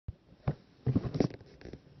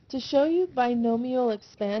To show you binomial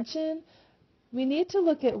expansion, we need to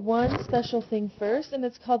look at one special thing first, and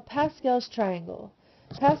it's called Pascal's triangle.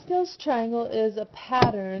 Pascal's triangle is a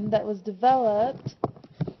pattern that was developed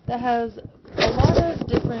that has a lot of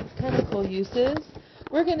different chemical uses.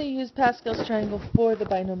 We're going to use Pascal's triangle for the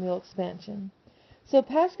binomial expansion. So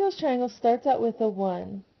Pascal's triangle starts out with a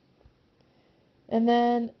 1. And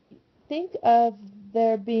then think of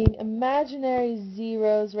there being imaginary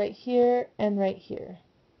zeros right here and right here.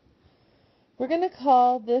 We're going to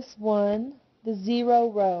call this one the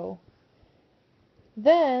 0 row.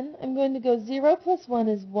 Then I'm going to go 0 plus 1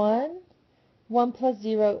 is 1. 1 plus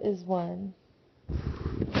 0 is 1.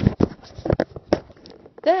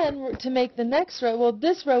 Then to make the next row, well,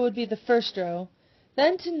 this row would be the first row.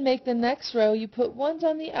 Then to make the next row, you put 1s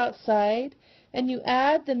on the outside and you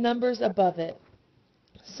add the numbers above it.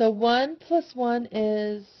 So 1 plus 1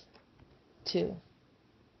 is 2.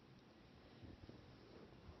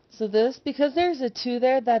 So this, because there's a 2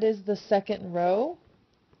 there, that is the second row.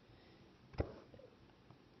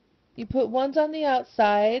 You put 1s on the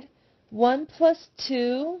outside. 1 plus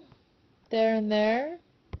 2, there and there,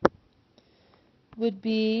 would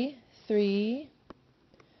be 3.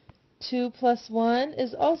 2 plus 1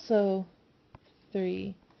 is also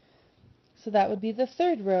 3. So that would be the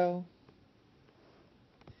third row.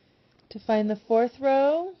 To find the fourth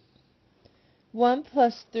row, 1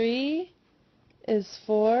 plus 3 is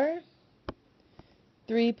 4.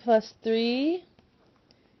 3 plus 3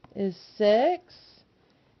 is 6.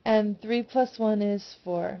 And 3 plus 1 is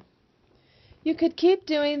 4. You could keep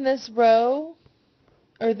doing this row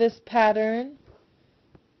or this pattern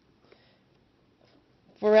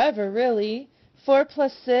forever, really. 4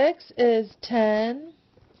 plus 6 is 10.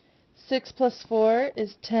 6 plus 4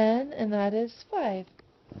 is 10, and that is 5.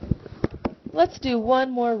 Let's do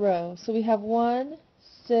one more row. So we have 1,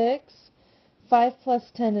 6, 5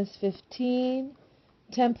 plus 10 is 15,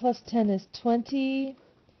 10 plus 10 is 20,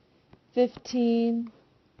 15,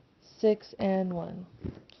 6, and 1.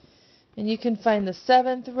 And you can find the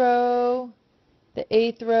 7th row, the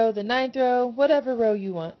 8th row, the 9th row, whatever row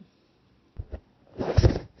you want.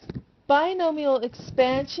 Binomial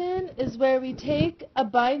expansion is where we take a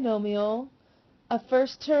binomial, a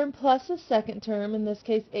first term plus a second term, in this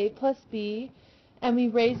case a plus b, and we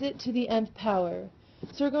raise it to the nth power.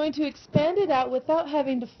 So we're going to expand it out without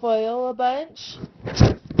having to FOIL a bunch.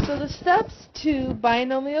 So the steps to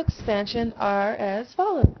binomial expansion are as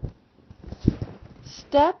follows.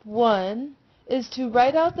 Step 1 is to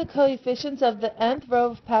write out the coefficients of the nth row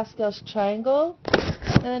of Pascal's triangle,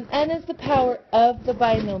 and then n is the power of the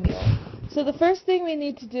binomial. So the first thing we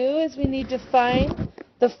need to do is we need to find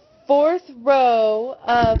the fourth row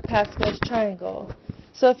of Pascal's triangle.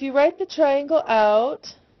 So if you write the triangle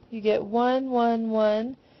out, you get 1, 1,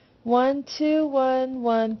 1, 1, 2, 1,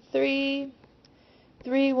 1, 3,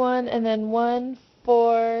 3, 1, and then 1,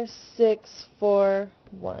 4, 6, 4,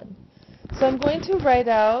 1. So I'm going to write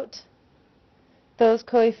out those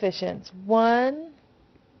coefficients. 1,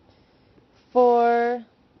 4,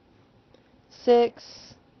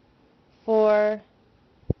 6, 4,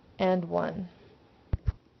 and 1.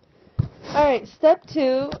 Alright, step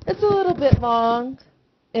 2. It's a little bit long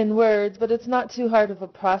in words, but it's not too hard of a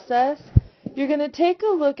process. You're going to take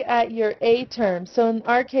a look at your A term. So in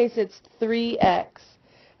our case, it's 3x.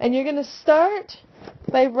 And you're going to start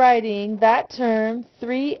by writing that term,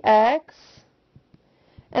 3x,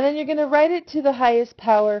 and then you're going to write it to the highest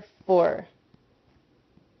power, 4.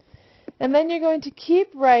 And then you're going to keep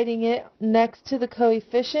writing it next to the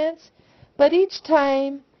coefficients, but each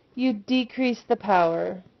time you decrease the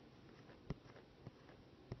power.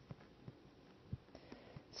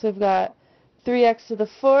 So we've got 3x to the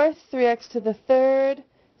 4th, 3x to the 3rd,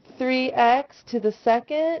 3x to the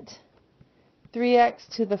 2nd, 3x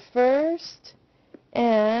to the 1st,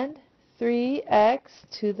 and 3x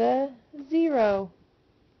to the 0.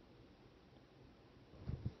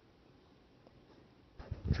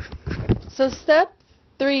 So step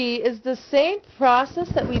 3 is the same process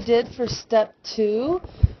that we did for step 2.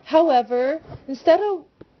 However, instead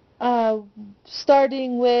of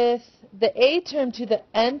starting with the A term to the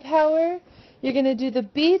n power, you're going to do the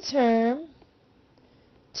B term,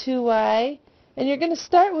 2y, and you're going to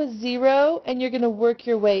start with 0 and you're going to work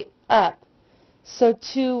your way up. So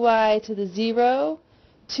 2y to the 0,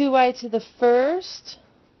 2y to the 1st,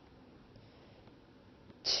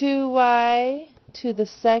 2y to the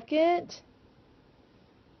 2nd,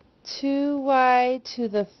 2y to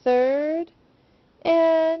the 3rd,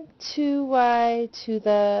 and 2y to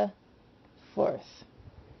the 4th.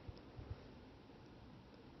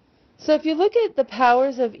 So if you look at the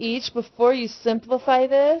powers of each before you simplify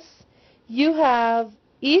this, you have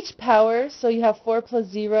each power, so you have 4 plus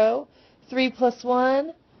 0, 3 plus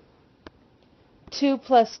 1, 2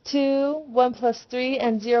 plus 2, 1 plus 3,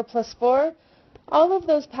 and 0 plus 4, all of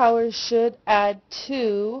those powers should add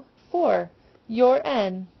to 4, your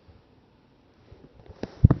n.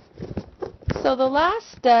 So the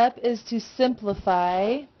last step is to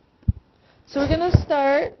simplify. So we're going to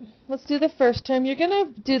start, let's do the first term. You're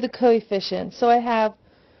going to do the coefficients. So I have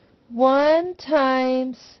 1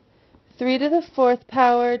 times 3 to the 4th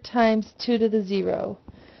power times 2 to the 0.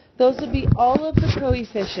 Those would be all of the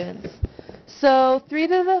coefficients. So 3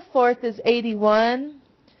 to the 4th is 81,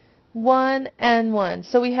 1, and 1.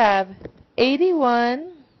 So we have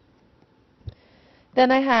 81,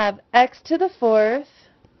 then I have x to the 4th,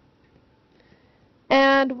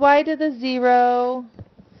 and y to the 0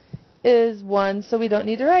 is 1, so we don't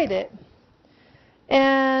need to write it.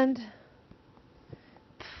 And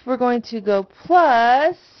we're going to go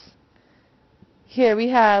plus, here we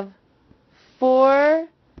have 4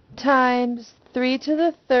 times 3 to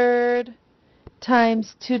the 3rd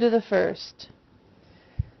times 2 to the 1st.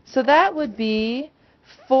 So that would be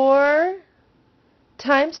 4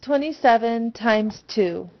 times 27 times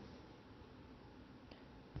 2.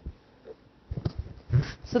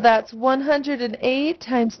 So that's 108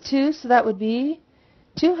 times 2, so that would be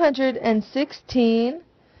 216.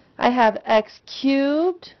 I have x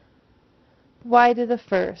cubed, y to the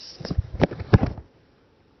 1st.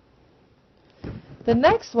 The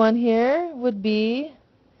next one here would be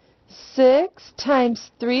 6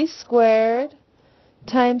 times 3 squared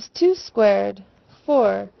times 2 squared,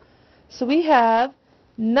 4. So we have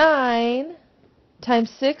 9 times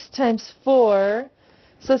 6 times 4.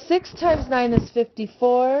 So 6 times 9 is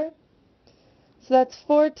 54. So that's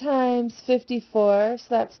 4 times 54. So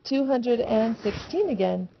that's 216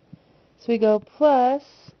 again. So we go plus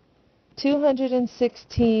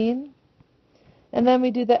 216. And then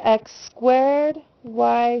we do the x squared,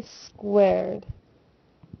 y squared.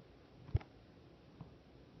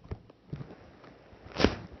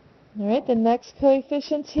 Alright, the next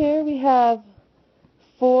coefficients here we have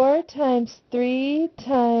 4 times 3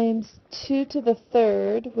 times 2 to the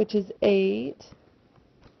 3rd, which is 8.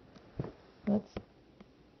 That's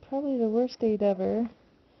probably the worst 8 ever.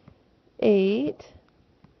 8.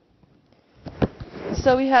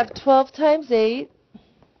 So we have 12 times 8.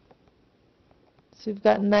 So we've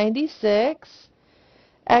got 96.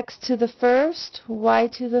 X to the 1st, y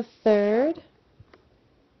to the 3rd.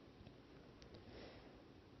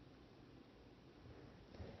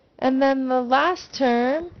 And then the last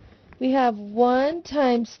term, we have 1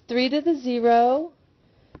 times 3 to the 0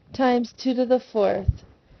 times 2 to the 4th.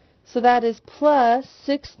 So that is plus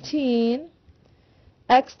 16,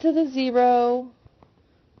 x to the 0,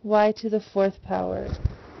 y to the 4th power.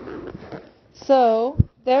 So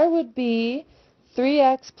there would be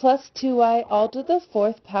 3x plus 2y all to the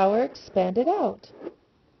 4th power expanded out.